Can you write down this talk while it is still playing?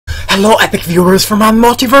Hello, epic viewers from our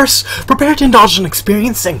multiverse! Prepare to indulge in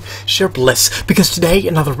experiencing sheer bliss, because today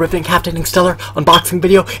another riveting Captaining Stellar unboxing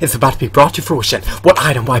video is about to be brought to fruition. What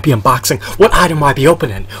item will I be unboxing? What item will I be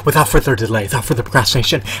opening? Without further delay, without further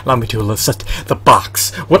procrastination, allow me to elicit the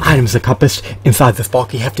box. What item is encompassed inside this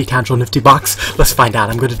bulky, hefty, tangible, nifty box? Let's find out.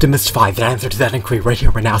 I'm going to demystify the answer to that inquiry right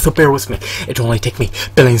here, right now, so bear with me. It'll only take me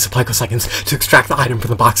billions of picoseconds to extract the item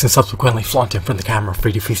from the box and subsequently flaunt it in front of the camera for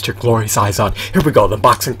you to feast your glorious eyes on. Here we go. The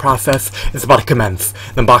unboxing process is about to commence.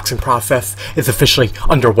 The unboxing process is officially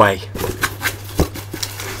underway.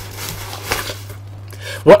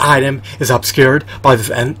 What item is obscured by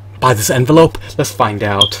this envelope? Let's find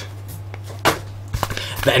out.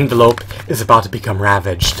 The envelope is about to become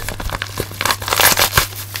ravaged.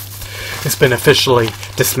 It's been officially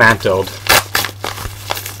dismantled.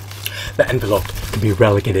 The envelope can be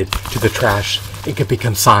relegated to the trash. It can be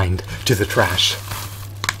consigned to the trash.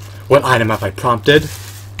 What item have I prompted?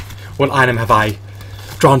 What item have I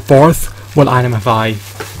drawn forth? What item have I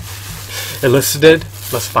elicited?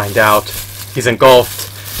 Let's find out. He's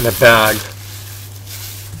engulfed in a bag.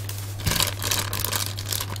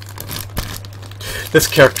 This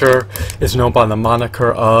character is known by the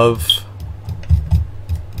moniker of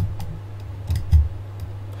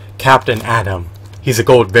Captain Atom. He's a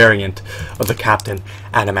gold variant of the Captain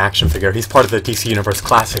Atom action figure. He's part of the DC Universe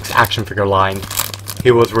Classics action figure line. He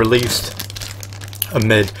was released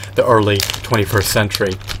amid the early 21st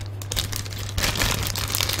century.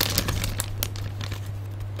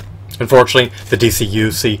 Unfortunately, the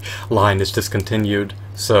DCUC line is discontinued,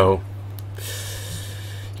 so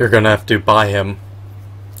you're gonna have to buy him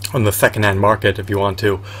on the second-hand market if you want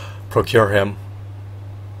to procure him.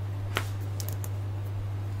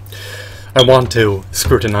 I want to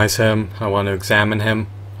scrutinize him. I want to examine him.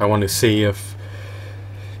 I want to see if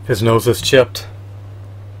his nose is chipped.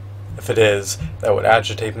 If it is, that would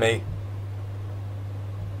agitate me.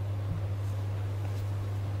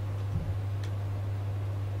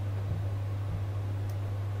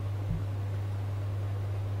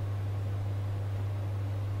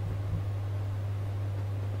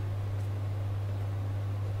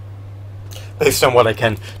 Based on what I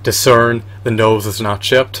can discern, the nose is not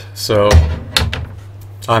chipped, so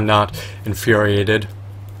I'm not infuriated.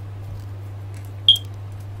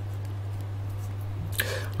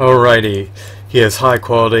 Alrighty, he has high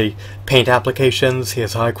quality paint applications, he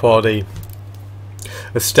has high quality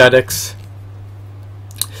aesthetics,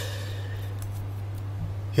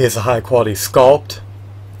 he has a high quality sculpt.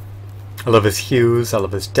 I love his hues, I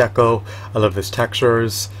love his deco, I love his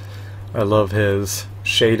textures, I love his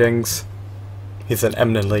shadings. He's an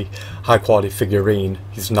eminently high quality figurine.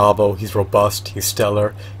 He's novel, he's robust, he's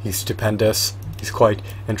stellar, he's stupendous, he's quite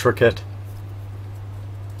intricate.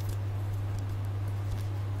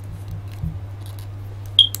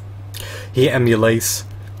 He emulates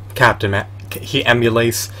Captain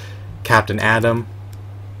Atom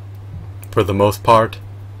for the most part,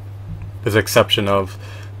 with the exception of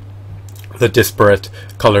the disparate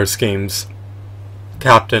color schemes.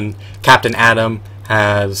 Captain Atom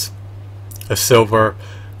has a silver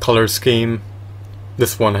color scheme.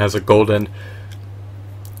 This one has a golden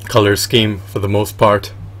color scheme for the most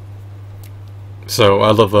part. So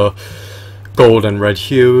I love the gold and red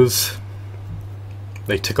hues.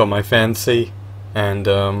 They tickle my fancy, and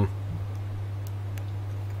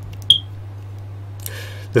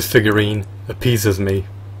this figurine appeases me.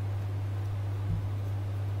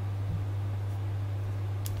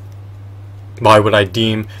 Why would I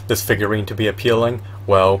deem this figurine to be appealing?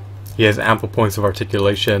 Well, he has ample points of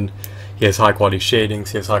articulation, he has high quality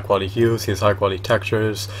shadings, he has high quality hues, he has high quality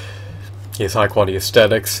textures, he has high quality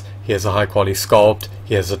aesthetics, he has a high quality sculpt,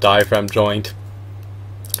 he has a diaphragm joint.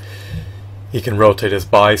 He can rotate his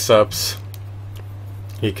biceps.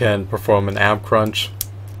 He can perform an ab crunch.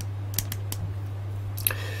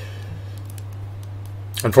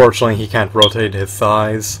 Unfortunately, he can't rotate his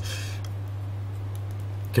thighs.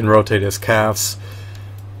 He can rotate his calves.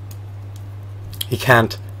 He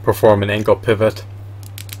can't perform an ankle pivot,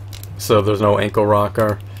 so there's no ankle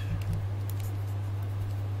rocker.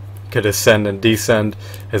 He could ascend and descend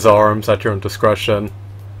his arms at your own discretion.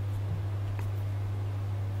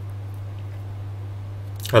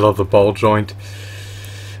 I love the ball joint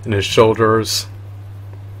in his shoulders.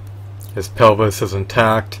 His pelvis is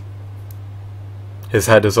intact. His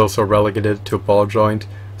head is also relegated to a ball joint,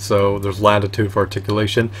 so there's latitude for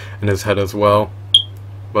articulation in his head as well.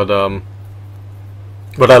 But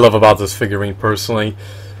what I love about this figurine personally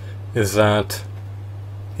is that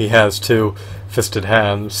he has two fisted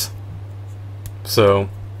hands, so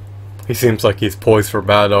he seems like he's poised for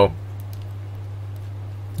battle.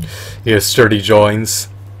 He has sturdy joints.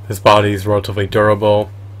 His body is relatively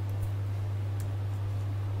durable.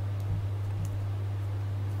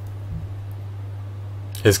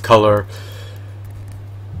 His color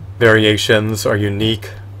variations are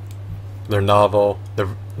unique. They're novel.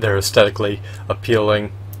 They're aesthetically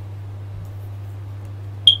appealing.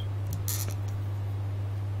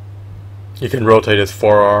 You can rotate his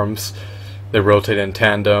forearms. They rotate in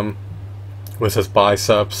tandem with his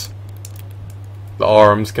biceps. The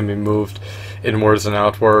arms can be moved inwards and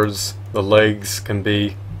outwards. The legs can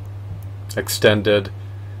be extended,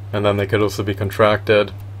 and then they could also be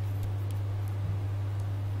contracted.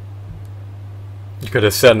 You could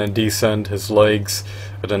ascend and descend his legs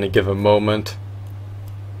at any given moment.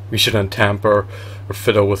 You shouldn't tamper or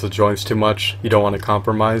fiddle with the joints too much. You don't want to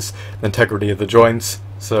compromise the integrity of the joints.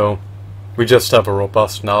 So we just have a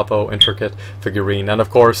robust, novel, intricate figurine. And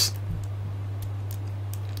of course,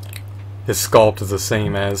 his sculpt is the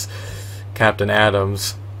same as Captain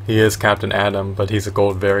Atom's. He is Captain Atom, but he's a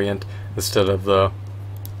gold variant instead of the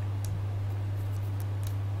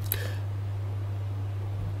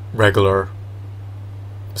regular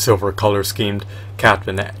silver color schemed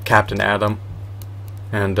Captain Atom.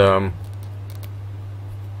 And I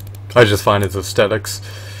just find his aesthetics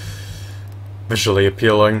visually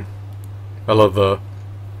appealing. I love the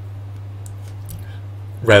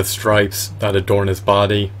red stripes that adorn his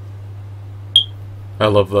body. I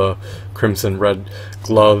love the crimson red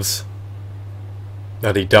gloves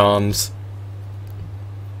that he dons.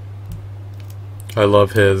 I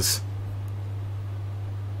love his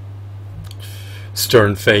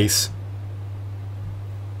stern face.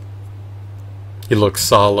 He looks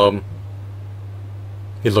solemn.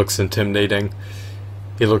 He looks intimidating.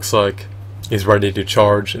 He looks like he's ready to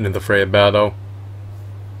charge into the fray of battle.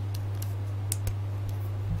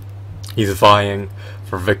 He's vying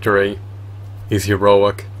for victory. He's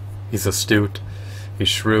heroic. He's astute. He's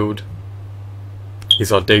shrewd. He's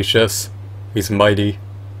audacious. He's mighty.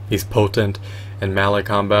 He's potent in melee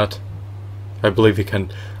combat. I believe he can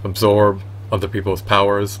absorb other people's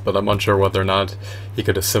powers, but I'm unsure whether or not he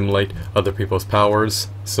could assimilate other people's powers.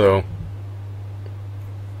 So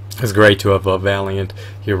it's great to have a valiant,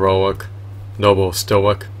 heroic, noble,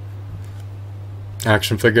 stoic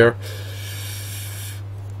action figure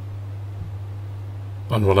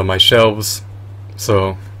on one of my shelves.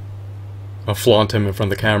 So I'll flaunt him in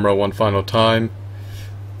front of the camera one final time.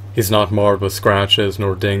 He's not marred with scratches,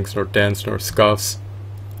 nor dings, nor dents, nor scuffs.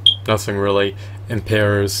 Nothing really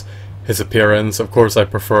impairs his appearance. Of course, I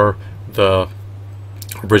prefer the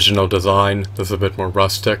original design. This is a bit more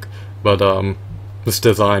rustic, but this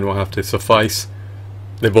design will have to suffice.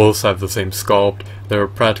 They both have the same sculpt. They're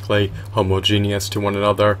practically homogeneous to one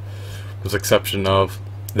another, with the exception of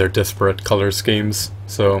their disparate color schemes.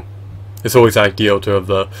 So it's always ideal to have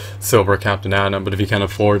the silver Captain Atom, but if you can't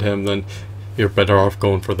afford him, then you're better off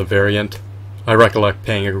going for the variant. I recollect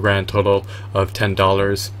paying a grand total of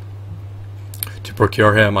 $10 to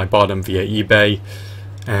procure him. I bought him via eBay,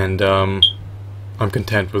 and I'm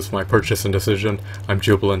content with my purchase and decision. I'm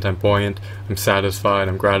jubilant, I'm buoyant, I'm satisfied,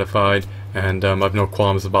 I'm gratified, and I've no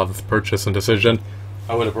qualms about this purchase and decision.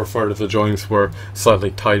 I would have preferred if the joints were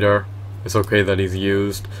slightly tighter. It's okay that he's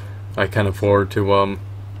used. I can afford to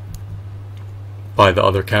buy the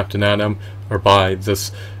other Captain Atom, or buy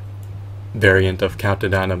this variant of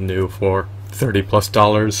Captain Atom new for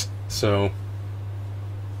 $30+. So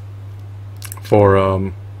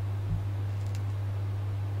for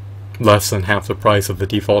less than half the price of the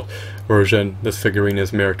default version, this figurine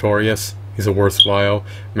is meritorious. He's a worthwhile,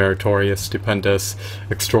 meritorious, stupendous,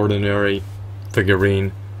 extraordinary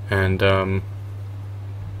figurine, and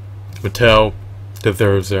Mattel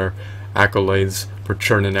deserves their accolades for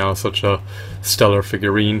churning out such a stellar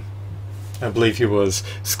figurine. I believe he was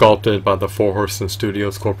sculpted by the Four Horsemen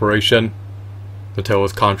Studios Corporation. Mattel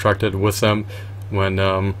was contracted with them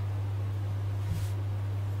when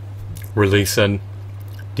releasing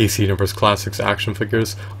DC Universe Classics action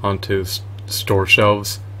figures onto store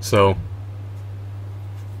shelves. So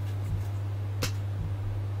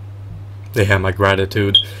they have my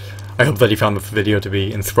gratitude. I hope that you found this video to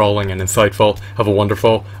be enthralling and insightful. Have a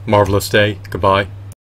wonderful, marvelous day. Goodbye.